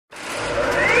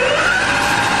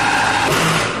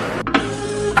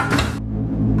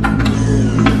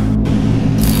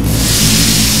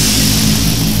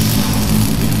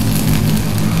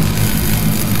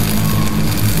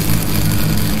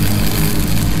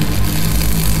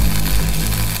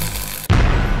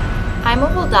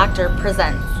Doctor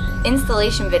presents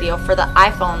installation video for the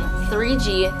iPhone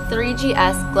 3G,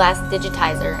 3GS glass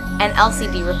digitizer and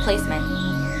LCD replacement.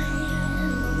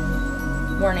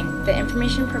 Warning, the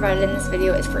information provided in this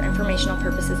video is for informational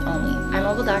purposes only.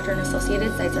 iMobile Doctor and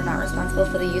associated sites are not responsible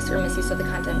for the use or misuse of the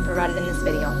content provided in this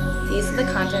video. The use of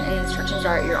the content and instructions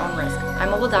are at your own risk.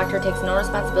 iMobile Doctor takes no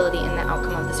responsibility in the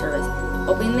outcome of the service.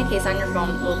 Opening the case on your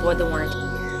phone will void the warranty.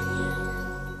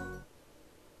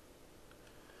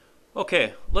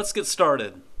 Okay, let's get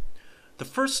started. The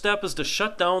first step is to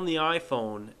shut down the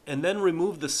iPhone and then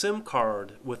remove the SIM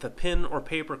card with a pin or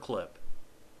paper clip.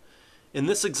 In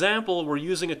this example, we're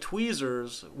using a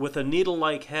tweezers with a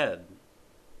needle-like head.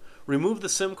 Remove the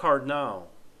SIM card now.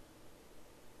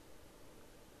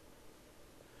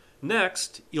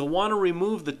 Next, you'll want to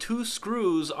remove the two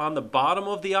screws on the bottom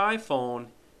of the iPhone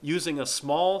using a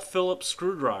small Phillips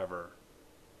screwdriver.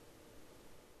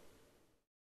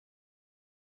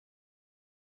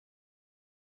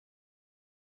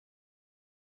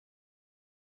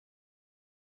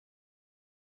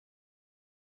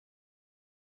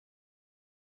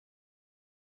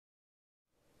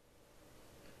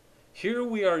 Here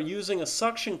we are using a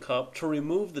suction cup to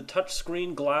remove the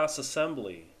touchscreen glass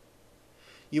assembly.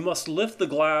 You must lift the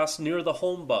glass near the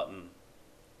home button.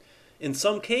 In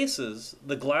some cases,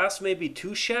 the glass may be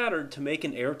too shattered to make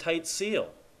an airtight seal.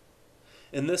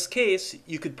 In this case,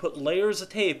 you could put layers of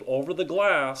tape over the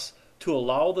glass to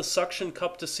allow the suction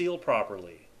cup to seal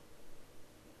properly.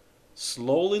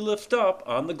 Slowly lift up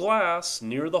on the glass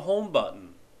near the home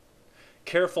button.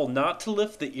 Careful not to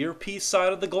lift the earpiece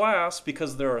side of the glass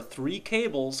because there are 3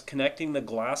 cables connecting the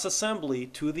glass assembly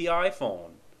to the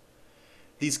iPhone.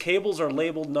 These cables are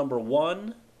labeled number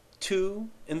 1, 2,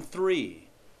 and 3.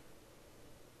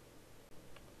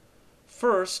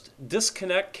 First,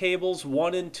 disconnect cables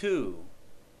 1 and 2.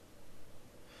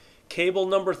 Cable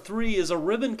number 3 is a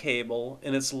ribbon cable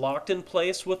and it's locked in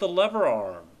place with a lever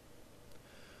arm.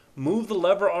 Move the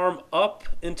lever arm up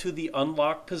into the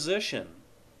unlocked position.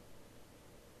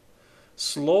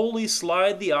 Slowly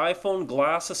slide the iPhone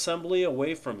glass assembly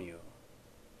away from you.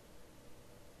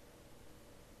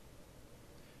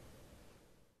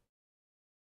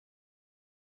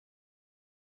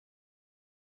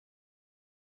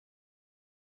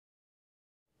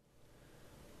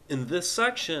 In this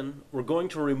section, we're going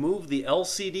to remove the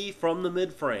LCD from the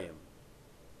midframe.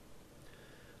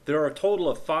 There are a total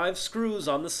of 5 screws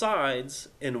on the sides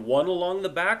and 1 along the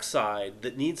back side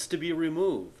that needs to be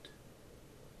removed.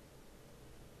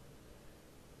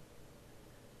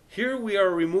 Here we are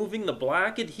removing the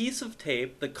black adhesive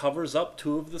tape that covers up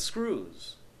 2 of the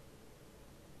screws.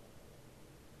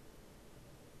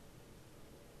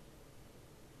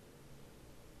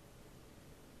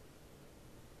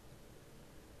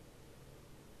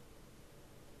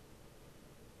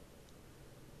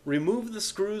 Remove the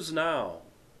screws now.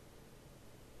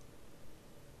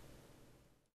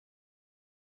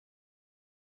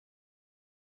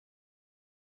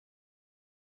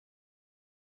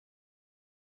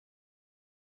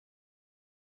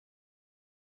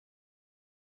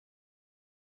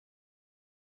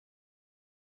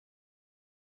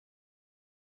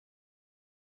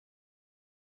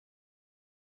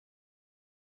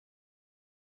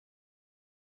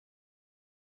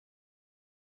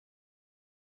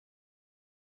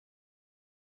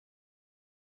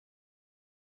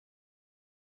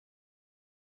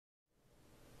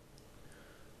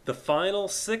 The final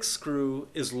 6th screw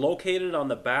is located on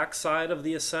the back side of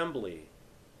the assembly.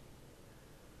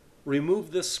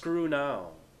 Remove this screw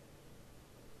now.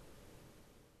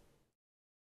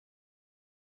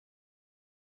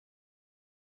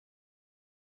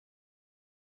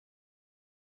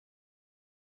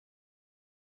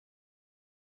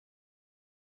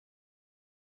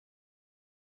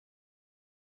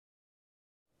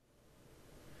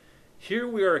 Here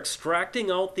we are extracting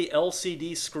out the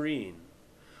LCD screen.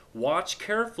 Watch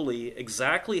carefully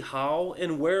exactly how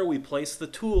and where we place the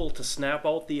tool to snap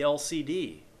out the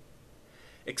LCD.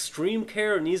 Extreme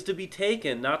care needs to be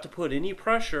taken not to put any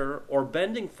pressure or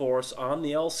bending force on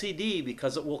the LCD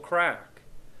because it will crack.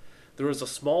 There is a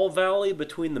small valley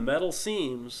between the metal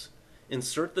seams.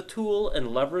 Insert the tool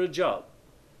and leverage up.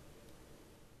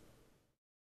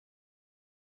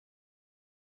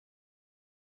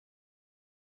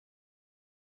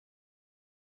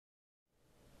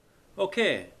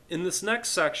 Okay, in this next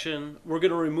section, we're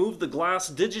going to remove the glass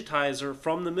digitizer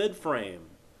from the midframe.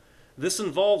 This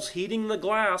involves heating the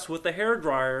glass with a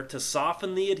hairdryer to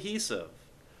soften the adhesive.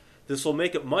 This will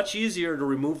make it much easier to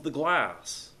remove the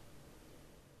glass.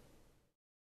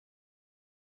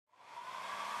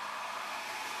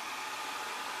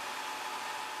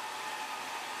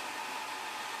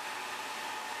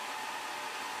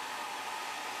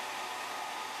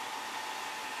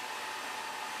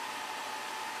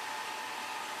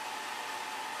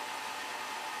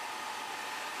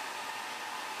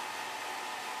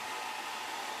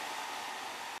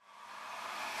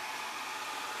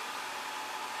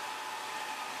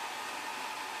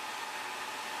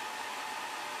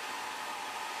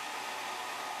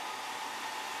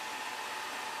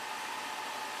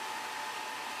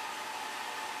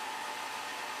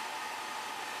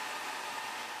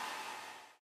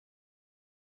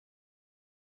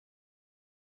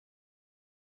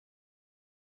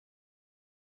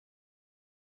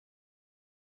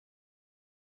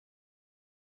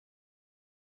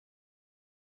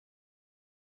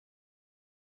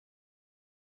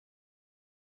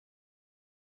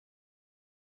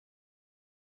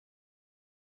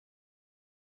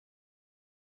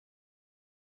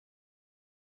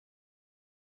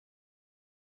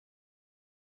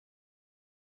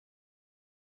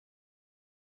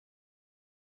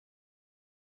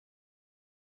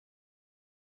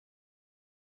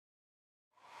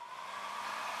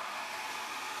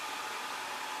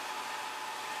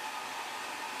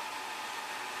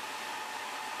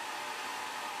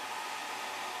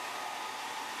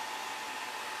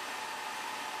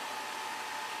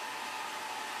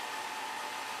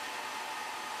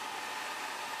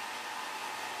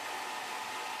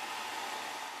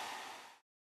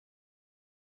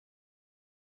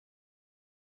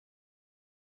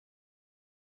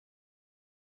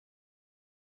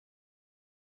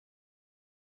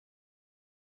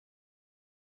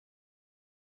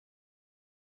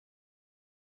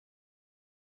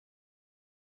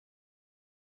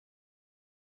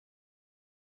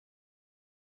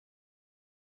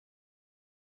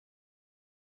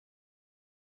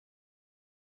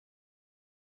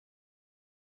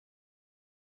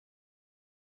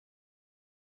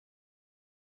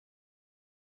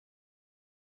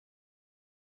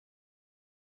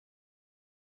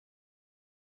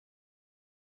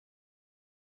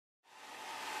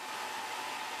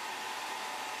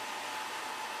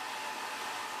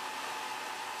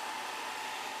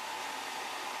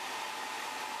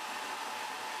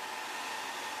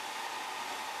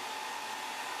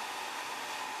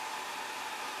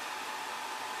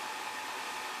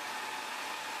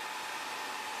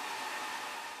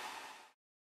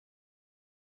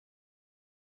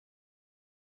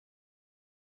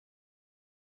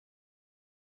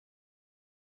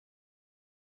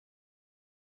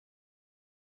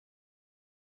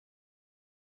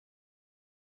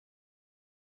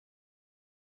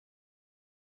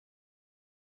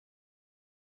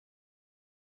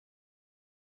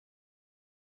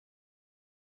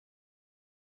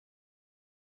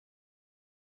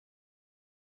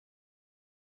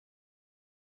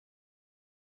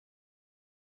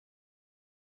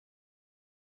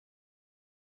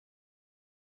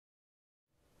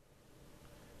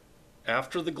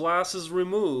 After the glass is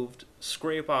removed,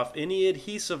 scrape off any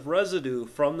adhesive residue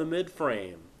from the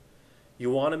midframe.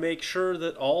 You want to make sure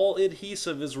that all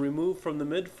adhesive is removed from the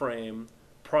midframe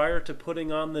prior to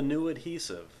putting on the new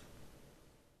adhesive.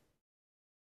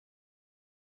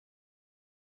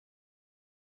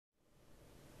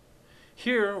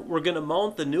 Here, we're going to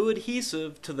mount the new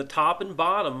adhesive to the top and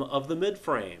bottom of the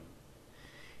midframe.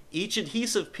 Each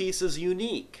adhesive piece is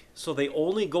unique, so they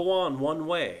only go on one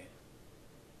way.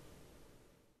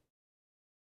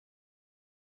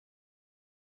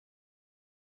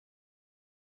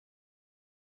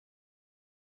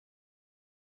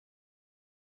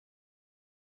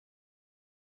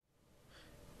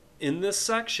 In this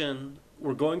section,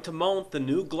 we're going to mount the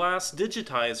new glass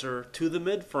digitizer to the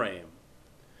midframe.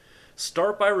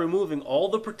 Start by removing all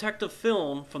the protective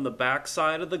film from the back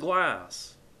side of the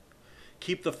glass.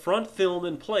 Keep the front film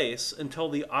in place until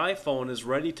the iPhone is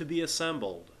ready to be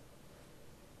assembled.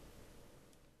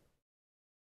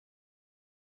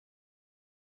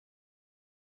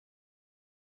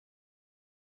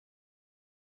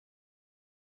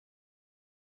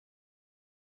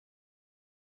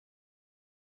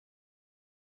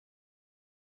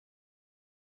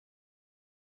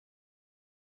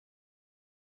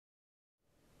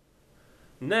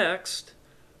 Next,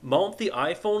 mount the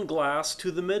iPhone glass to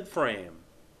the midframe.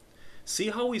 See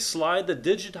how we slide the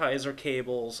digitizer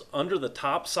cables under the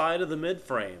top side of the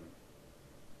midframe.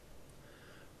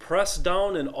 Press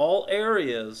down in all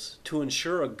areas to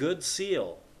ensure a good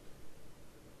seal.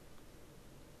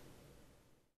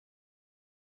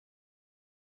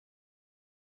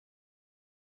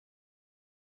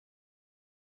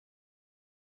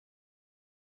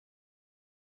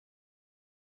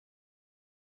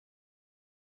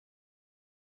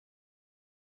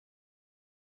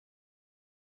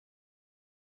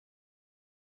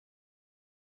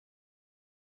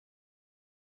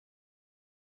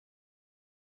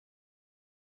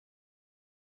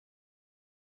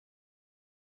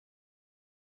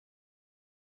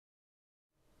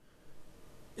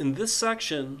 In this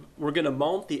section, we're going to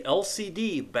mount the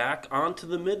LCD back onto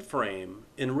the midframe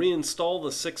and reinstall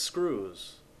the 6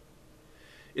 screws.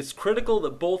 It's critical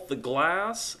that both the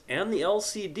glass and the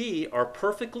LCD are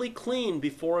perfectly clean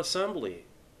before assembly.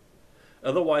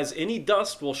 Otherwise, any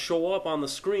dust will show up on the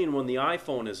screen when the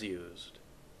iPhone is used.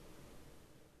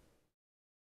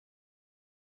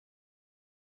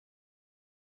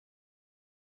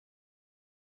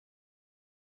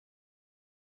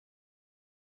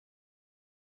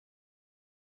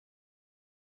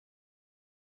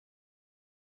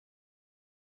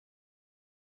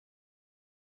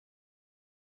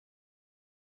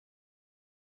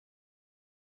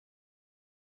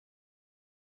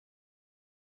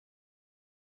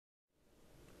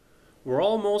 We're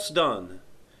almost done.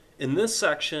 In this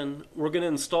section, we're going to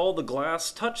install the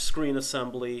glass touchscreen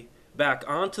assembly back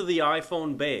onto the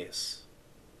iPhone base.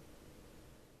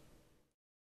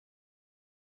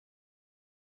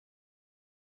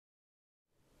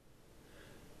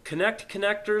 Connect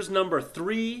connectors number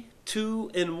 3,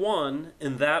 2, and 1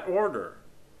 in that order.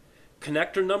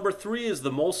 Connector number 3 is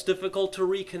the most difficult to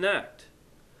reconnect.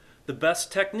 The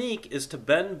best technique is to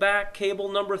bend back cable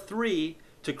number 3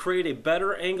 to create a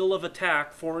better angle of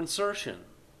attack for insertion.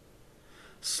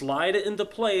 Slide it into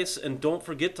place and don't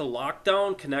forget to lock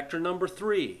down connector number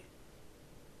 3.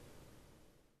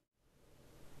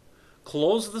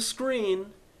 Close the screen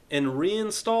and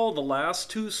reinstall the last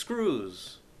 2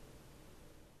 screws.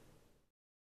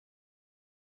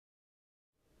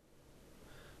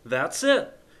 That's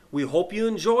it. We hope you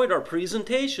enjoyed our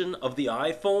presentation of the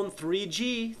iPhone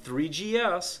 3G,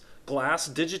 3GS, glass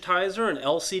digitizer and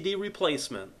LCD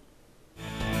replacement.